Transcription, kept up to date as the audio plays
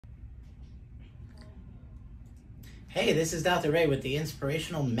Hey, this is Dr. Ray with the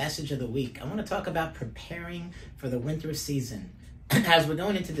inspirational message of the week. I want to talk about preparing for the winter season. As we're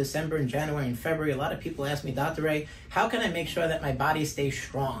going into December and January and February, a lot of people ask me, Dr. Ray, how can I make sure that my body stays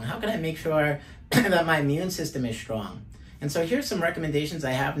strong? How can I make sure that my immune system is strong? And so here's some recommendations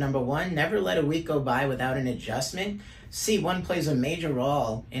I have. Number one, never let a week go by without an adjustment. C1 plays a major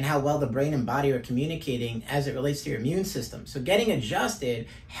role in how well the brain and body are communicating as it relates to your immune system. So getting adjusted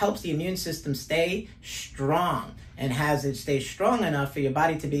helps the immune system stay strong and has it stay strong enough for your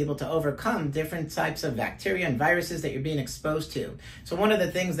body to be able to overcome different types of bacteria and viruses that you're being exposed to. So one of the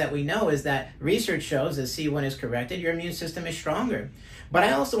things that we know is that research shows as C1 is corrected, your immune system is stronger. But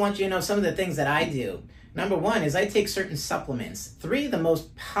I also want you to know some of the things that I do. Number one is I take certain supplements. 3 of the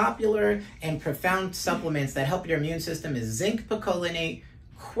most popular and profound supplements that help your immune system is zinc picolinate,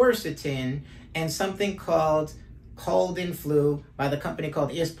 quercetin, and something called cold and flu by the company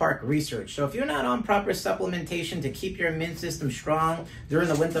called Park Research. So if you're not on proper supplementation to keep your immune system strong during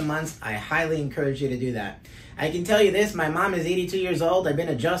the winter months, I highly encourage you to do that. I can tell you this, my mom is 82 years old. I've been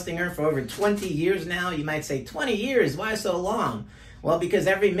adjusting her for over 20 years now. You might say, 20 years, why so long? Well, because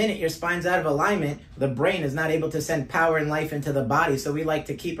every minute your spine's out of alignment, the brain is not able to send power and life into the body, so we like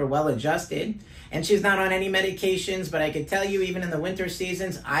to keep her well adjusted. And she's not on any medications, but I can tell you even in the winter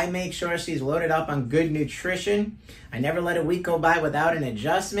seasons, I make sure she's loaded up on good nutrition. I never let a week go by without an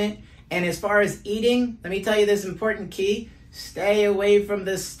adjustment. And as far as eating, let me tell you this important key. Stay away from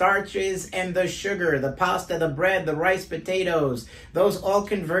the starches and the sugar, the pasta, the bread, the rice, potatoes. Those all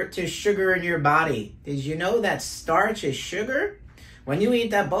convert to sugar in your body. Did you know that starch is sugar? When you eat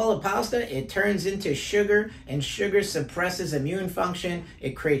that bowl of pasta, it turns into sugar, and sugar suppresses immune function.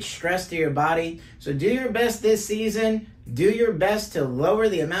 It creates stress to your body. So do your best this season. Do your best to lower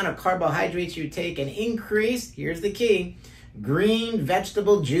the amount of carbohydrates you take and increase, here's the key, green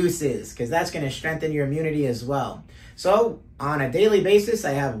vegetable juices, because that's going to strengthen your immunity as well. So on a daily basis,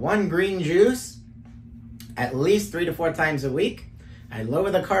 I have 1 green juice at least 3 to 4 times a week. I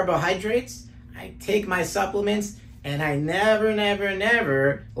lower the carbohydrates. I take my supplements. And I never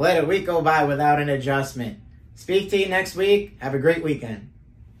let a week go by without an adjustment. Speak to you next week. Have a great weekend.